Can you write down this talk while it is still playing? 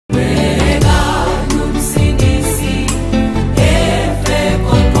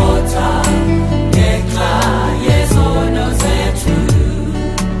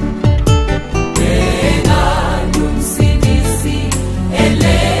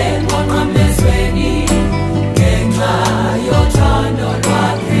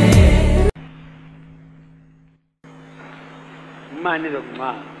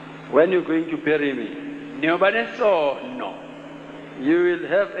When you're going to bury me, you will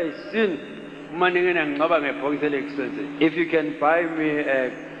have a sin. If you can buy me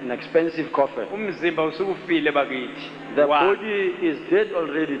an expensive coffin. The body is dead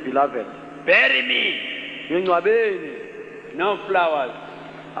already, beloved. Bury me. No flowers.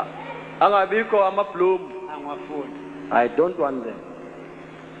 I don't want them.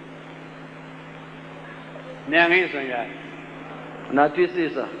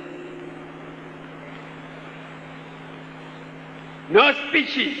 No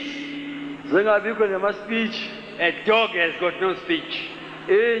speeches. Speech. A dog has got no speech.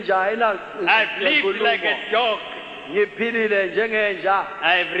 I've lived like a dog.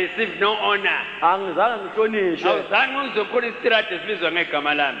 I've received no honor.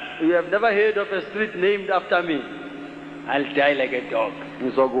 You have never heard of a street named after me. I'll die like a dog.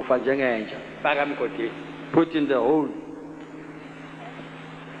 Put in the hole.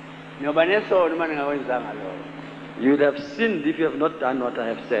 You would have sinned if you have not done what I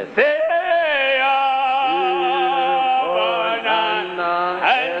have said.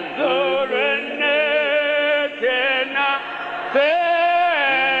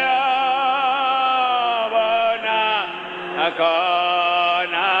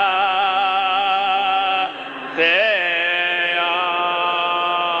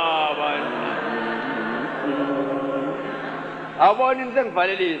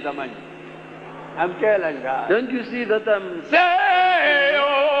 I'm telling God. Don't you see that I'm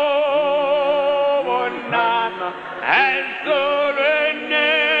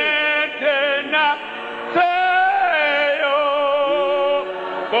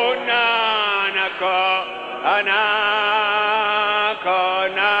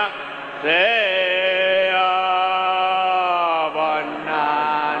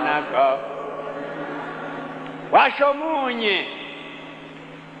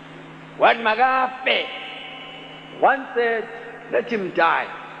What magape? One said, let him die.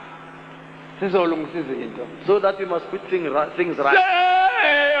 So that we must put things right.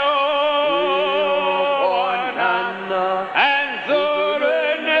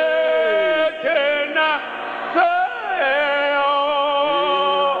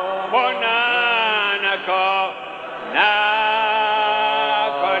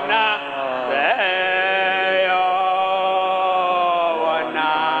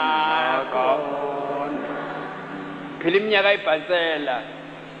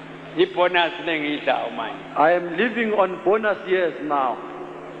 I am living on bonus years now.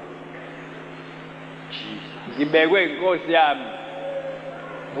 Jesus.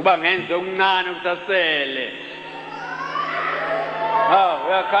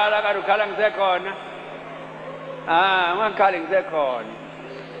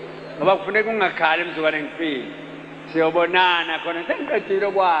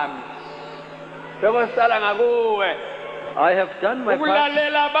 I have done my part.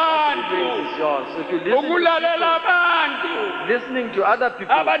 Is yours. If you listening to other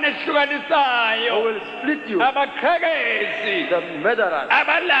people who will split you, the murderers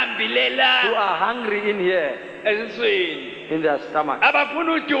who are hungry in here, in their stomach,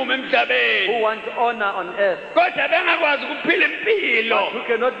 who want honor on earth, but who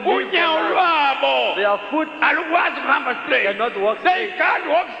cannot live their life. Their foot cannot walk straight. They can't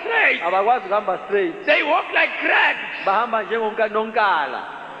walk straight. They walk like crabs.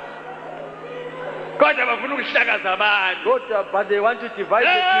 But they want to divide the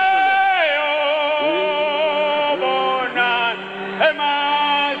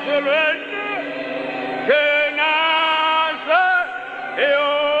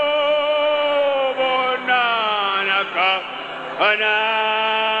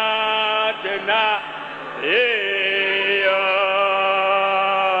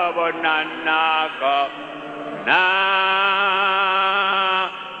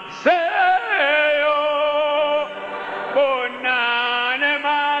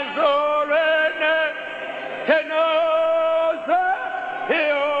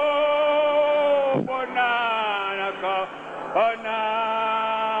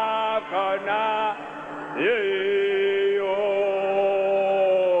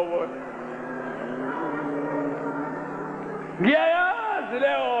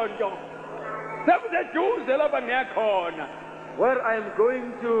Where I am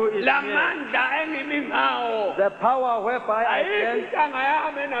going to is the power whereby I stand.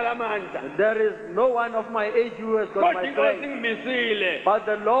 There is no one of my age who has got my strength. But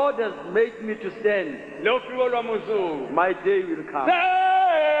the Lord has made me to stand. My day will come.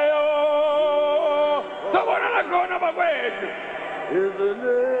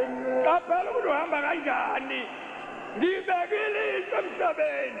 ngibekile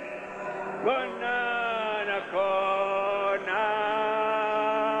emhlabeni khona nakhona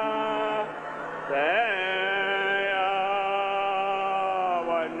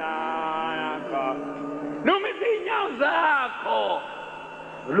lumisa inyawo zakho,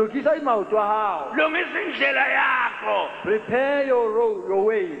 lukisa imoto yakho, lumisa indlela yakho. prepare your road, your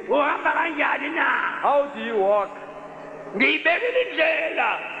way. Uhamba kanjani na? How do you walk? Ngiyibekile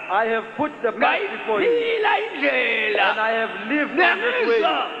indlela, I have put the path before you, ngayiphila indlela, and I have lived in this way.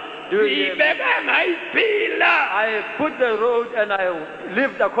 Do you hear me? ngiyibeke ngayiphila. I have put the road and I have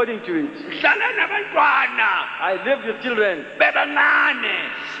lived according to it. Hlala nabantwana I lived with children, bebancane,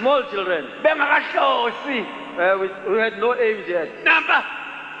 small children. bengakahlosi. We had no aims yet. Number,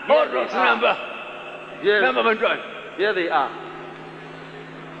 Here they Horus are. number, Yes, number bantwana. here they are.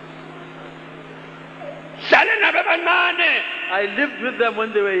 Hlala nabebancane, I lived with them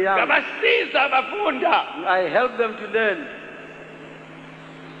when they were young. ngabasiza bafunda. I helped them to learn.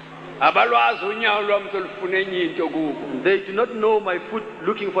 Abalwazi unyawo lwami solufuna enye into kubo. They do not know my foot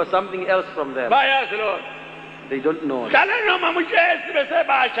looking for something else from them. Bayazi lona. They don't know. Hlala noma mujesi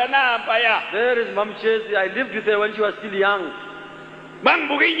besebasha nampa ya. There is Mom Chesi. I lived with her when she was still young.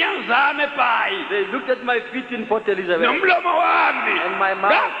 Bangibuka inyawo zami eBhayi. They looked at my feet in Port Elizabeth. Nomlomo wami. And my mouth.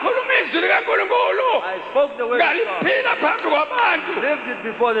 Ngakhuluma izwi likaNkulunkulu. I spoke the word of God. Ngaliphila phambi kwabantu. Lived it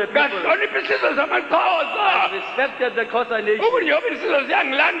before the people. Ngahlonipha isizwe samaXhosa. I respected the Xhosa nation. Ukunjoba isizwe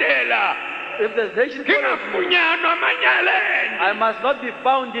siyangilandela. If the nation follows me, Ngingafunyanwa amanyaleni. I must not be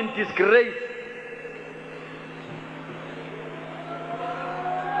found in disgrace.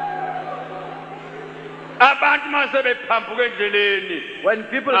 Abantu masebephambuka endleleni. When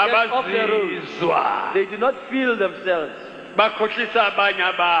people get off the road, Abazizwa. they do not feel themselves. Bakhohlisa abanye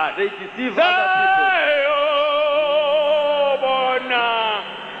abantu. They deceive other people. Sayobona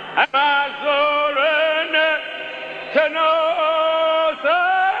amazolweni thenoseyo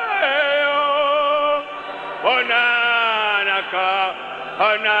bonanaka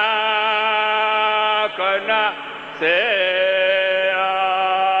honakana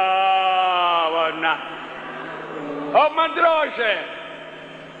seyabona Omadroshe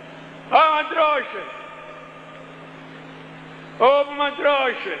Omadroshe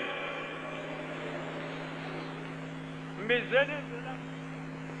Omadroshe Mbizeni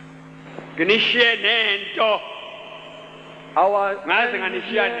Ngishiye nento ngaze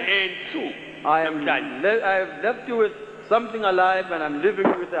nganishiya nento I have left you with something alive, and I'm living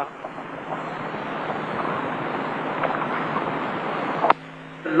with a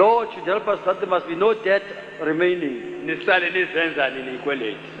Lord should help us that there must be no debt remaining, nisale nizenza nini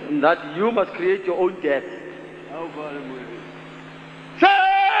ikweleti and that you must create your own debt.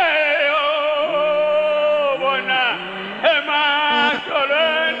 Sayobona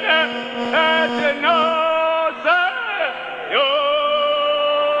emasolweni ethenoseyo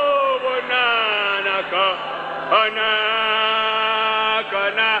bonanaka honakana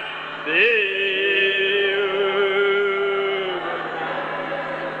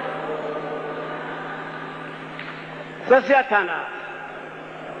Sesiyathandaza.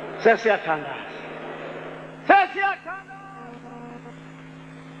 Sesiyathandaza. Sesiyathandaza.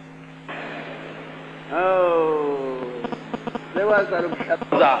 Oh.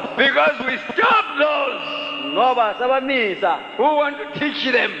 because we stop those Ngoba sabamisa who want to teach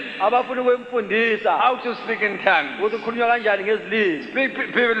them abafuna ukwemfundisa how to speak in tongues. ukuthi kukhulunywa kanjani ngezilimi.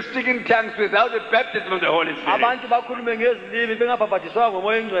 People speak in tongues without the baptism of the Holy Spirit. Abantu bakhulume ngezilimi bengabhabhatiswanga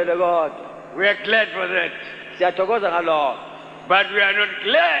ngomoya engcwele kodwa. We are glad for that. Siyathokoza ngalokho. But we are not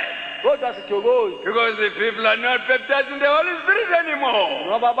glad Kodwa sithokozi because the people are not baptized in the Holy Spirit anymore.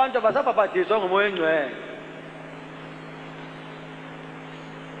 ngoba abantu abasabhabhatiswa ngomoya engcwele.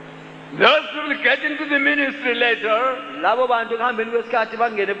 Those people get into the ministry later, Labo bantu kuhambeni kwesikhathi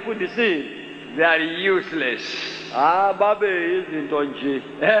bangene ebufundisini. they are useless. Babe izinto nje.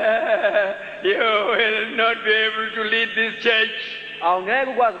 You will not be able to lead this church Awungeke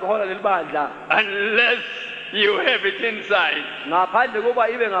ukwazi ukuhola leli bandla unless you have it inside. ngaphandle kokuba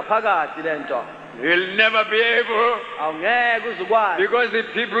ibe ngaphakathi lento. You will never be able Awungeke uzukwazi because the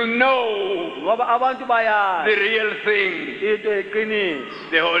people know ngoba abantu the bayazi real thing, into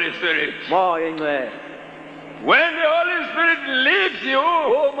eqiniso the Holy Spirit. moya engcwele. When the Holy Spirit leaves you,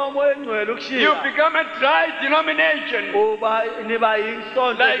 Uma umoya engcwele you ukushiya become a tri-denomination uba niba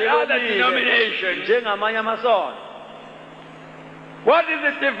yisonto like other elomile denominations. njengamanye amasonto. What is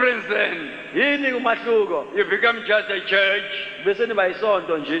the difference then? Yini umahluko? You become just a church Bese niba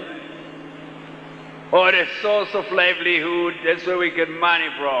yisonto nje or a source of livelihood. That's where we get money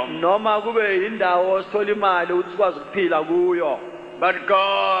from. noma kube indawo sithola imali ukuthi sikwazi ukuphila kuyo. But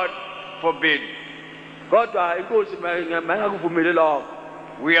God forbid. kodwa inkosi mayingakuvumeli lokho.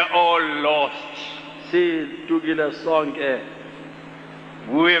 We are all lost. Sidukile sonke.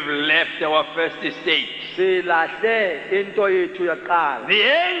 We have left our first estate. Silahle into yethu yaqala. The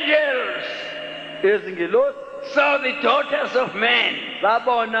angels Izingilosi saw the daughters of men.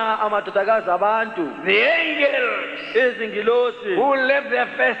 zabona amadodakazi abantu. The angels Izingilosi who left their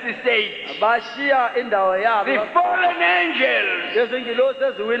first estate. bashiya indawo The yabo. fallen angels Izingilosi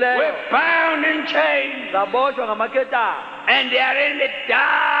were eziwileyo bound in chains. zaboshwa ngamaketana. And they are in the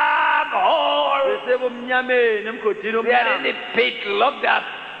dark hole. Besebumnyameni emgodini They are in omnyama. the pit, locked up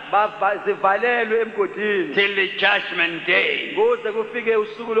Zivalelwe emgodini till the judgment day. kuze kufike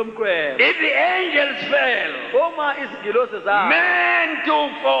usuku lomgwebo. If the angels fell, Uma izingilosi zabo men too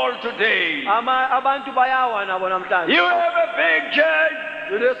fall today. abantu bayawa nabo namhlanje. You have a big church.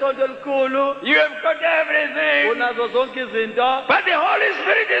 Unesonto elikhulu, You have got everything. unazo zonke izinto, But the Holy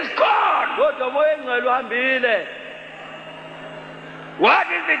Spirit is gone. kodwa umoya engcwele uhambile. What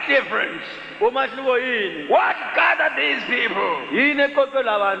is the difference? Umahluko yini? What gathered these people? Yini eqoqwe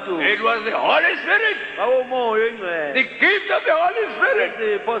labantu? It was the Holy Spirit, Bawomoya the engcwele. gift of the Holy Spirit.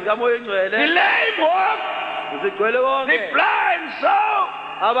 Izipho zikamoya The engcwele lame walk, zigcwele the konke. blind saw,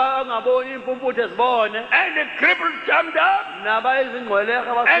 Abangaboni impumputhe zibone, and the crippled jumped up, nabayizingcwele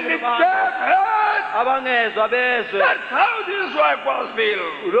and the abasuka deaf heard. abangezwa bezwe. That's how this work was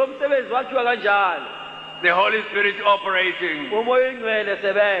built. Lo msebenzi wakhiwa kanjalo. The Holy Spirit operating. Umoya engcwele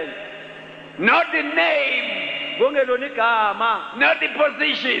sebenza. Not the name, Kungelona igama not the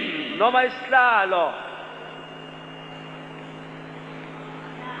position, noma isihlalo,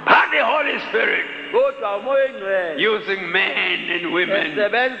 but the Holy Spirit kodwa umoya engcwele using men and women.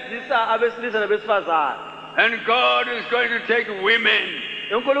 esebenzisa abesilisa nabesifazane. And God is going to take women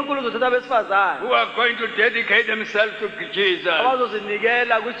uNkulunkulu uzothatha abesifazane who are going to dedicate themselves to Jesus.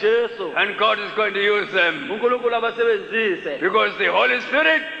 abazozinikela kuJesu. And God is going to use them uNkulunkulu abasebenzise because the Holy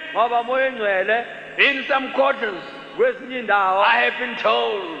Spirit, ngoba umoya engcwele in some quarters, kwezinye indawo I have been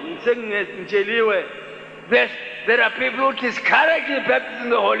told, sengitsheliwe there are people who discourage the baptism of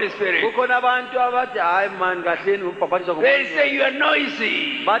the Holy Spirit. kukhona abantu abathi hayi man kahleni ukubhabhatiswa They ngomoya. say you are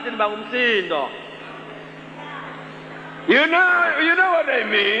noisy. Bathi niba ngumsindo. You know what I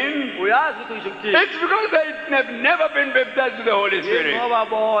mean? Uyazi ukuthi ngisho ukuthini? It's because they have never been baptized with the Holy Spirit. Ngoba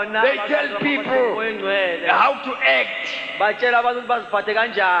bona They tell people umoya engcwele how to act. batshela abantu ukuthi baziphathe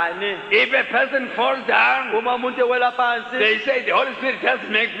kanjani. If a person falls down, Uma umuntu ewela phansi they say the Holy Spirit just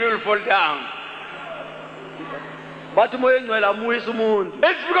makes people fall down. bathi umoya engcwele amuyisa umuntu.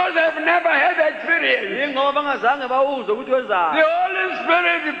 It's because they've never had the experience. Yingoba bangazange bawuzwe ukuthi The wenzani. Holy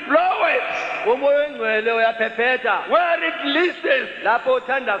Spirit blows Umoya engcwele uyaphephetha where it listens, lapho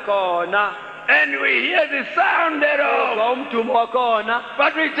uthanda khona. and we hear the sound thereof, Uzwa umdumo wakhona.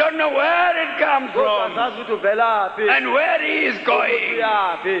 but we don't know where it comes Kodwa from asazi ukuthi uvelaphi. and where he is going.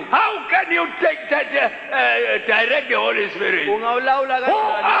 Uyaphi. How can you take that, direct the Holy Spirit? Ungawulawula Who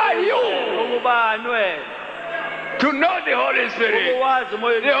are kanjani? you? Ungubani wena? To know the Holy Spirit. Ukuwazi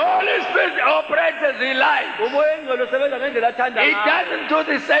umoya The engcwele. Holy Spirit operates as he likes. Umoya engcwele usebenza ngendlela athanda He ngayo. doesn't do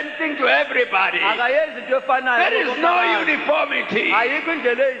the same thing to everybody. Akayenzi into efanayo. There is no uniformity Ayikho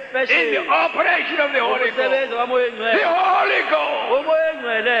indlela in the eyispecial. operation of the Holy Ghost. Ukusebenza kwamoya The engcwele. Holy Ghost Umoya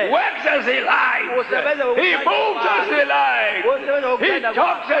engcwele works as he likes. usebenza He ngokuthanda moves as he likes. usebenza He ngokuthanda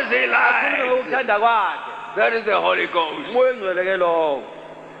talks kwakhe. as he Akhuluma likes. ngokuthanda kwakhe. That is the Holy Ghost. Umoya engcwele ke lowo.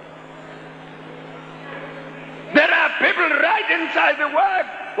 There are people right inside the work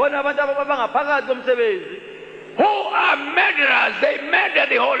Bona abantu abangaphakathi komsebenzi who are murderers. They murder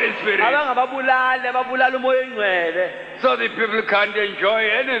the Holy Spirit. abangababulali ababulala umoya engcwele. So the people can't enjoy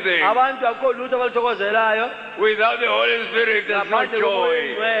anything. Abantu akho lutho abaluthokozelayo Without the Holy Spirit, there's no ngaphandle komoya joy.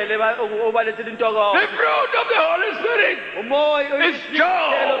 engcwele obalethela The intokozo. fruit of the Holy Spirit Umoya is joy.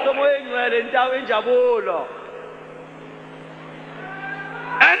 isithelo somoya engcwele injabulo.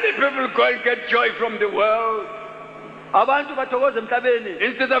 And the people can't get joy from the world. Abantu bathokoza emhlabeni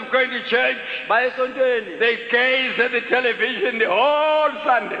Instead of going to church, baye esontweni. they gaze at the television the whole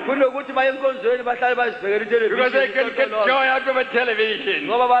Sunday. Kunokuthi baye enkonzweni bahlale bazibhekela Because they can get ithelevishini. joy out of a television.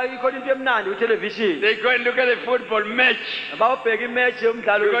 Ngoba bayikhona into emnandi kuthelevishini. They go and look at a football match Bawubheka imatch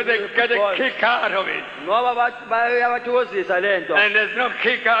yomdlalo because they get a we-football. kick out of it. Ngoba bayabathokozisa lento. And there's no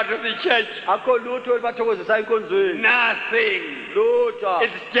kick out of the church. Akho lutho olubathokozisa enkonzweni. Nothing. Lutho.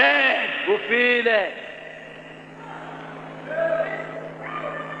 It's dead. Kufile.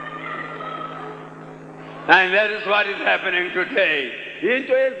 And that is what is happening today.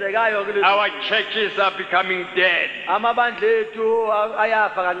 Into eyenzekayo kulezi. Our churches are becoming dead Amabandla ethu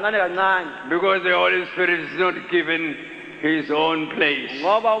ayafa kancane kancane. because the Holy Spirit is not given his own place.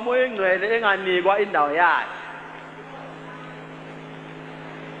 ngoba umoya engcwele enganikwa indawo yakhe.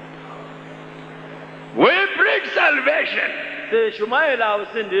 We preach salvation. Sishumayela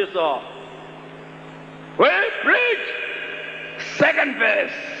usindiso. We preach second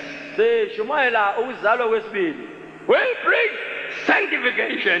verse. Sishumayela ukuzalwa kwesibili. We preach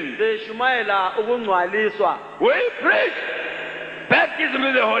sanctification. Sishumayela ukungcwaliswa. We preach baptism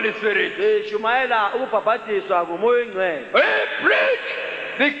with the Holy Spirit. Sishumayela ukubhabhatiswa ngomoya engcwele. We preach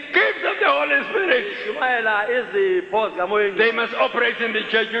the gifts of the Holy Spirit. Sishumayela izipho zikamoya engcwele. They must operate in the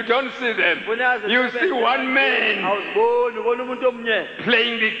church. You don't see them. You see one man awuziboni ubona umuntu omnye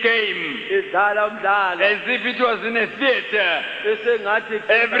playing the game edlala umdlalo as if it was in a theater. esengathi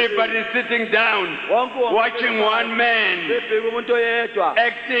Everybody sitting down, watching one man bebheka umuntu oyedwa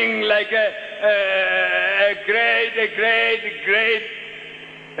acting like a great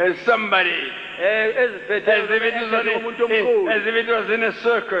somebody. eziphethe As if it was in a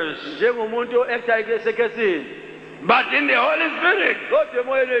circus. njengomuntu actor esekesini. But in the Holy Spirit, Kodwa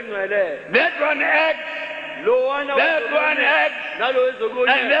emoyeni engcwele that one acts, lowana that one acts, nalo wezokunye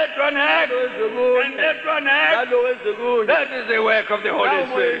and that one acts, and that one acts. nalo wezokunye. That is the work of the Holy Umoya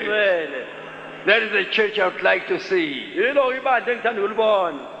Spirit. engcwele. That is the church I would like to see. Yilo ibandla engithanda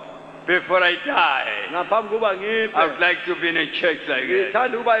ukulibona Before I die, ngaphambi kuba I ngife. would like to be in a church like that.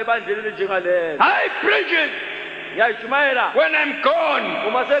 Ngithanda ukuba ebandleni njengalelo. I preach it. Ngiyayishumayela When I'm gone,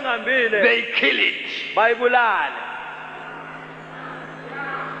 uma sengihambile they kill it. bayibulale.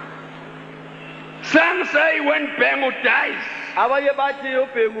 Some say when Bhengu dies, Abanye bathi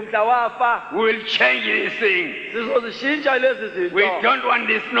uBhengu mhla wafa we will change this thing. sizozishintsha lezi We zinto. don't want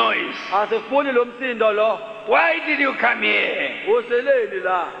this noise. Asifuni lo msindo lo. Why did you come here? Useleni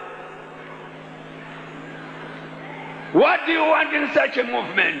la. What do you want in such a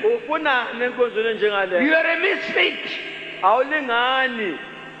movement? Ufuna nenkonzweni You njengale. are a misfit Awulingani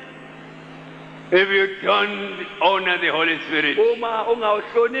if you don't honor the Holy Spirit. uma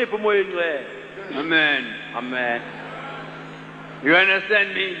ungawuhloniphi umoya engcwele. Amen. Amen. You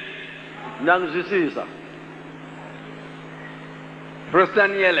understand me? Nangizwisisa.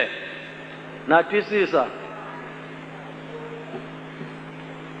 Prostaniele. Natwisisa.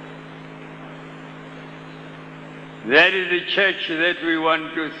 That is the church that we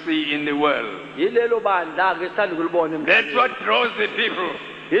want to see in the world. Yilelo bandla ke sithanda ukulibona emhlabeni. That's what draws the people.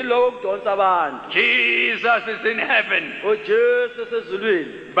 Yilo okudonsa abantu. Jesus is in heaven, uJesu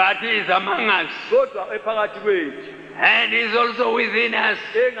sezulwini but he is among us. kodwa ephakathi kwethu And he is also within us.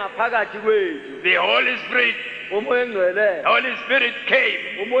 engaphakathi kwethu. The Holy Spirit, Umoya engcwele. Holy Spirit came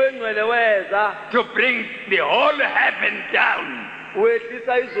Umoya engcwele weza to bring the whole heaven down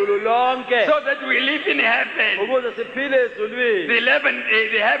wehlisa izulu lonke so that we live in heaven. ukuze siphile ezulwini. The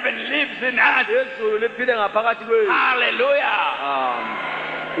heaven lives in us. Izulu liphile ngaphakathi kwethu. Hallelujah.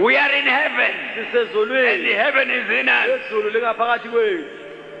 We are in heaven and Sisezulwini. the heaven is in us. Izulu lingaphakathi kwethu.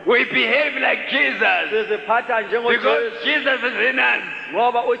 We behave like Jesus Siziphatha because njengoJesu Jesus is in us.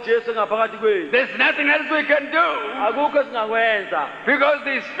 ngoba uJesu ngaphakathi kwethu. There's nothing else we can do Akukho esingakwenza because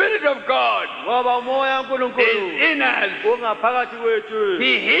the Spirit of God ngoba umoya is kaNkulunkulu in us. ungaphakathi kwethu.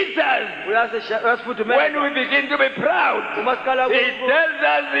 He hits us Uyasifuthumeza. when we begin to be proud. Uma siqala He tells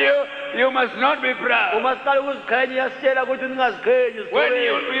us you must not be proud. uma siqala ukuziqhenya iyasitshela ukuthi ningaziqhenyi When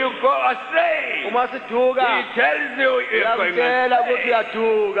zithobeni. you go astray, Uma siduka he tells you you're going uyasitshela ukuthi astray.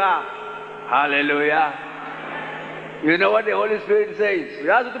 uyaduka. Hallelujah. You know what the Holy Spirit says?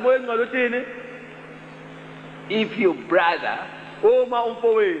 Uyazi ukuthi umoya engcwele uthini? If your brother Uma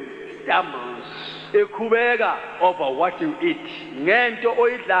umfowenu stumbles ekhubeka over what you eat, ngento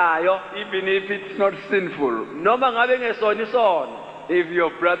oyidlayo even if it's not sinful, noma ngabe ngesona isono, if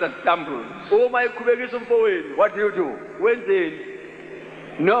your brother stumbles, uma ekhubekisa umfowenu what do you do? wenzeni?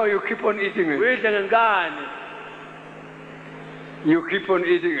 No, you keep on eating it. Uyidla ngenkani. You keep on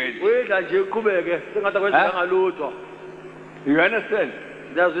eating it. Uyidla nje uqhubeke sengathi akwenzanga lutho. You understand?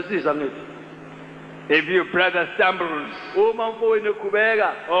 Ngiyazwisisa ngithi. If your brother stumbles Uma umfowenu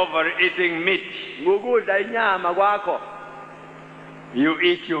ekhubeka over eating meat, ngokudla inyama kwakho, you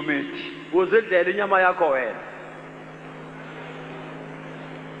eat your meat. uzidlela inyama yakho wena.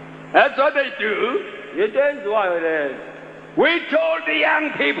 That's what they do. Into enziwayo leyo. We told the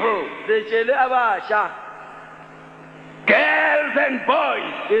young people, Sitshele abasha, girls and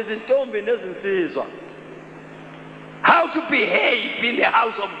boys, izintombi nezinsizwa how to behave in the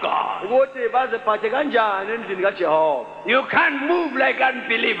house of God. ukuthi baziphathe kanjani endlini kaJehova. You can't move like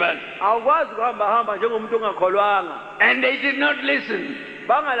unbelievers. Awukwazi kuhamba njengomuntu ongakholwanga. And they did not listen.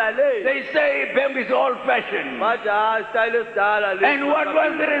 Bangalaleli. They say Bhengu is old-fashioned. Bathi style esidala le. And what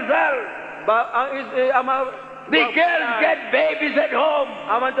was the result? The girls get babies at home.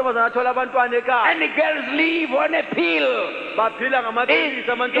 And the girls live on a pill.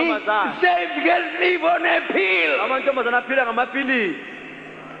 Saved girls live on a pill.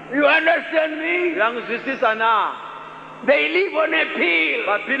 You understand me? They live on a pill.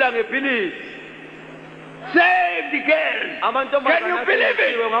 Saved girls. Can you believe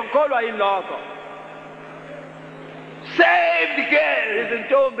it? Saved girls.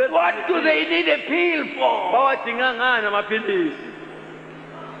 What do they need a pill for?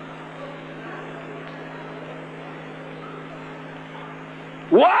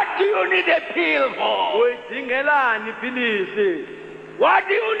 What do you need a pill for? What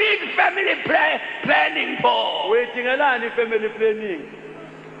do you need family planning for?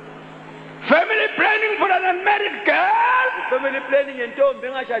 Family planning for an unmarried girl?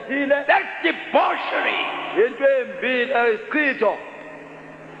 That's debauchery.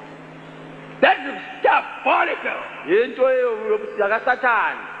 That's diabolical.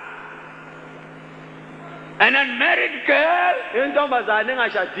 An unmarried girl?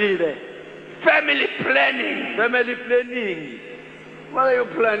 Family planning. What are you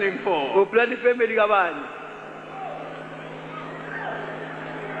planning for?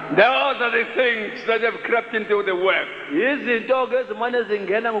 Those are the things that have crept into the work.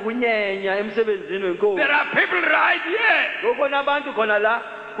 There are people right here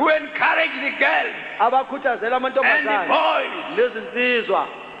who encourage the girls and the boys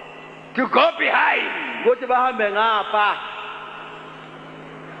to go behind.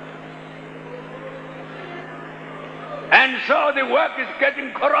 And so the work is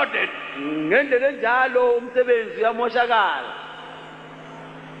getting corroded.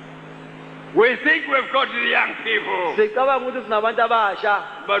 We think we've got the young people,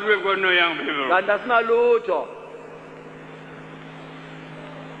 but we've got no young people.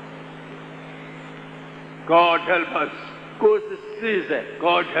 God help us.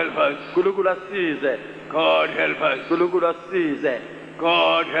 God help us. God help us.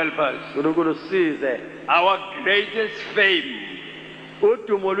 God help us. Our greatest fame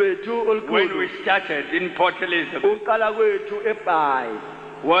when we started in Port Elizabeth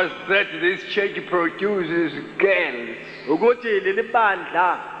was that this church produces girls.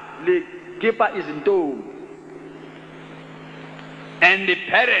 And the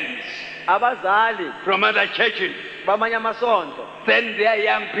parents from other churches send their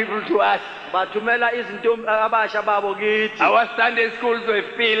young people to us. Our Sunday schools were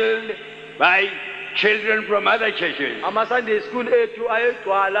filled by children from other churches.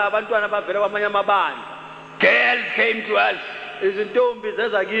 Girls came to us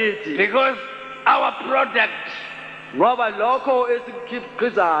because our product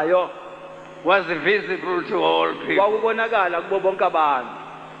was visible to all people.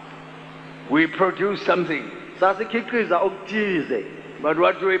 We produce something. But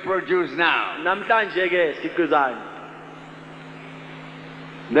what do we produce now?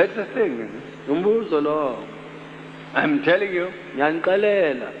 That's the thing. I'm telling you.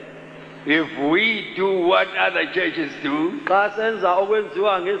 If we do what other churches do,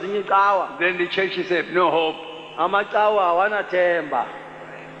 then the churches have no hope.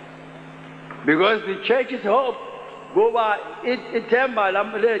 Because the church's hope,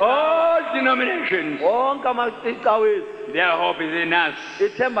 all denominations, their hope is in us,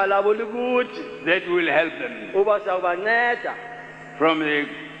 that will help them from the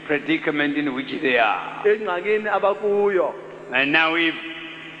predicament in which they are. And now if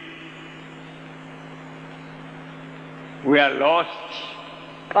we are lost,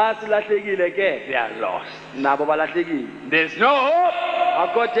 they are lost. There's no hope.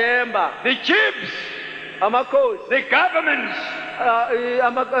 The chiefs, the governments,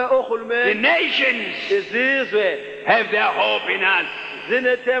 the nations have their hope in us,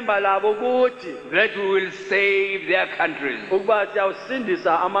 that we will save their countries.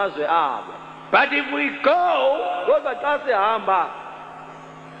 But if we go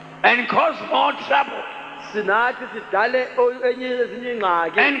and cause more trouble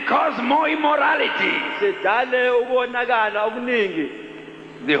and cause more immorality,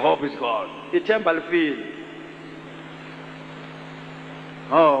 the hope is gone.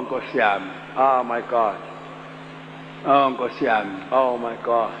 Oh, Nkosi yami. Oh my God. Oh, Nkosi yami. Oh my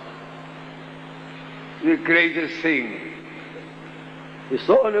God. The greatest thing,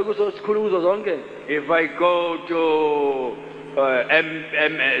 if I go to the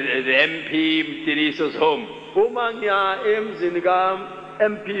MP Mtiniso's home,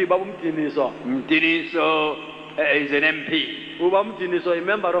 Mtiniso is an MP. A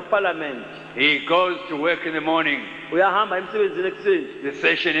member of parliament. He goes to work in the morning. The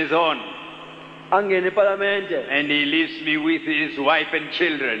session is on. And he leaves me with his wife and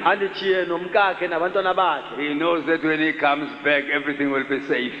children. He knows that when he comes back, everything will be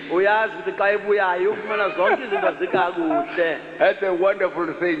safe. That's a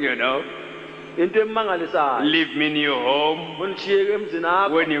wonderful thing, you know. Leave me in your home. When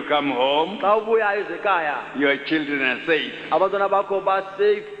you come home, your children are safe.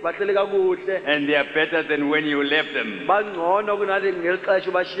 And they are better than when you left them.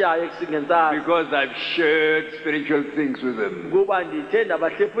 Because I've shared spiritual things with them.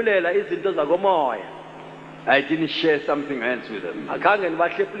 I didn't share something else with them.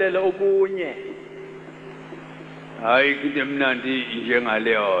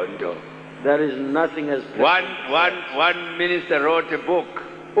 There is nothing as one minister wrote a book.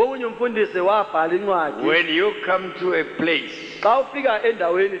 When you come to a place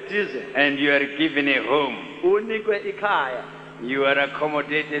and you are given a home, you are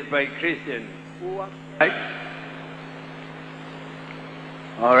accommodated by Christians. Right?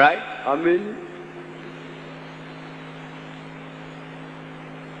 All right? Amen.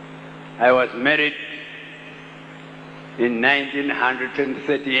 I was married in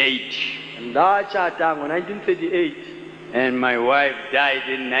 1938. 1938. And my wife died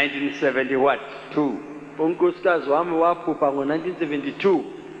in 1972. 1972.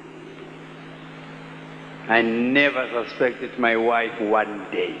 I never suspected my wife one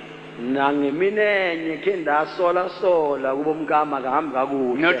day. Not even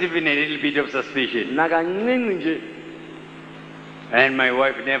a little bit of suspicion. And my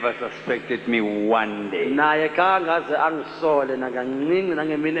wife never suspected me one day.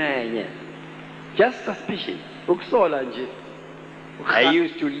 Just suspicion. I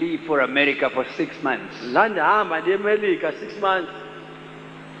used to leave for America for 6 months. 6 months.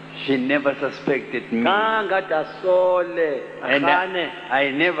 She never suspected me. And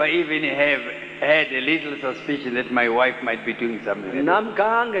I never even have had a little suspicion that my wife might be doing something. That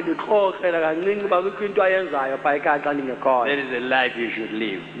is a life you should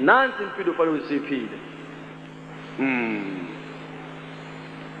live.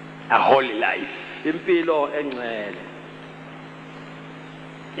 A holy life.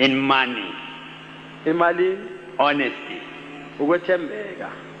 In money. Honesty.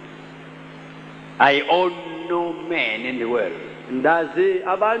 I owe no man in the world.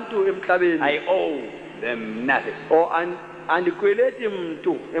 I owe them nothing.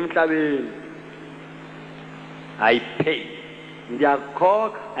 I pay.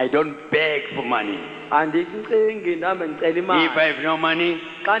 I don't beg for money. If I have no money,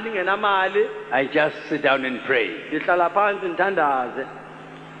 I just sit down and pray.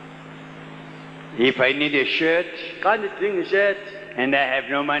 If I need a shirt and I have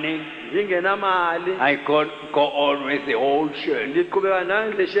no money, I go on with the old shirt.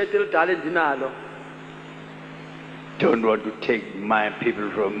 Don't want to take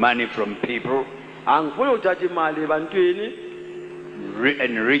money from people.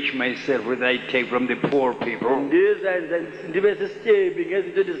 Enrich myself with I take from the poor people.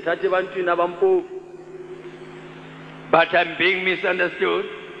 But I'm being misunderstood,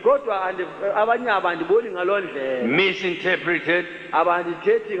 misinterpreted,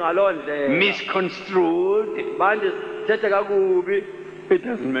 misconstrued. It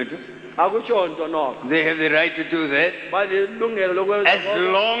doesn't matter. They have the right to do that as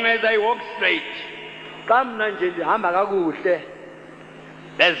long as I walk straight.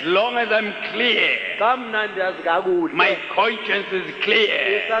 As long as I'm clear, my conscience is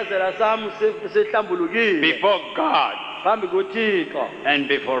clear before God and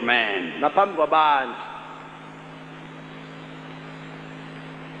before man.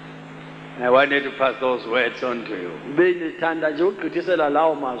 I wanted to pass those words on to you.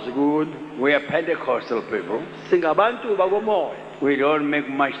 We are Pentecostal people. We don't make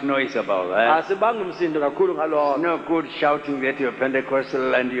much noise about that. It's no good shouting that you're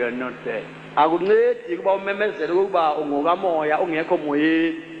Pentecostal and you're not there.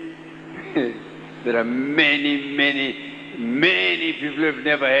 There are many people who have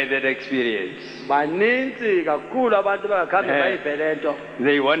never had that experience.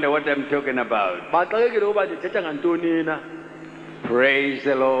 They wonder what I'm talking about. Praise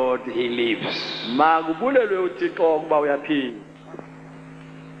the Lord, He lives.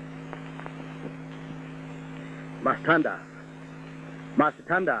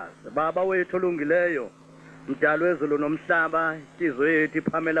 Masithandaze baba wethu olungileyo mdalo wezulu nomhlaba inhliziyo yethu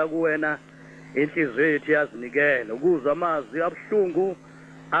iphamela kuwena inhliziyo yethu yazinikela ukuzwa amazwi abuhlungu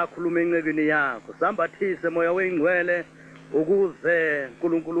akhuluma encekweni yakho sambathise moya wengcwele ukuze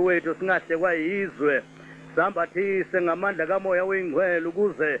uNkulunkulu wethu singahle kwayizwe sambathise ngamandla kamoya wengcwele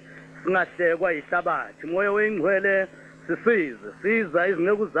ukuze singahlekwa yihlabathi. Moya weingcwele sisize, siza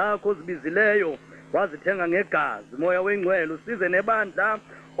izinceku zakho zibizileyo wazithenga ngegazi. Moya weingcwele usize nebandla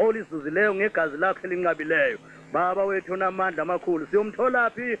olizuzileyo ngegazi lakho elinqabileyo. Baba wethu onamandla amakhulu,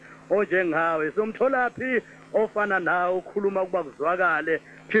 siyomtholaphi onjengawe, siyomtholaphi ofana nawe ukhuluma kuba kuzwakale.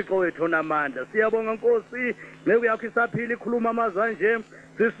 Thixo wethu onamandla, siyabonga Nkosi, nceku yakho isaphila ikhuluma amazwi anje.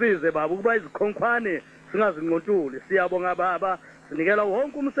 Sisize Baba ukuba izikhonkhwane singazinqontuli. Siyabonga Baba, sinikela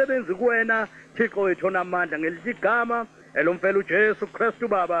wonke umsebenzi kuwena Thixo wethu onamandla ngelithi igama elomfela uJesu Kristu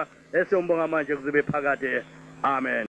Baba, esiyombonga manje kuzibe phakade. Amen.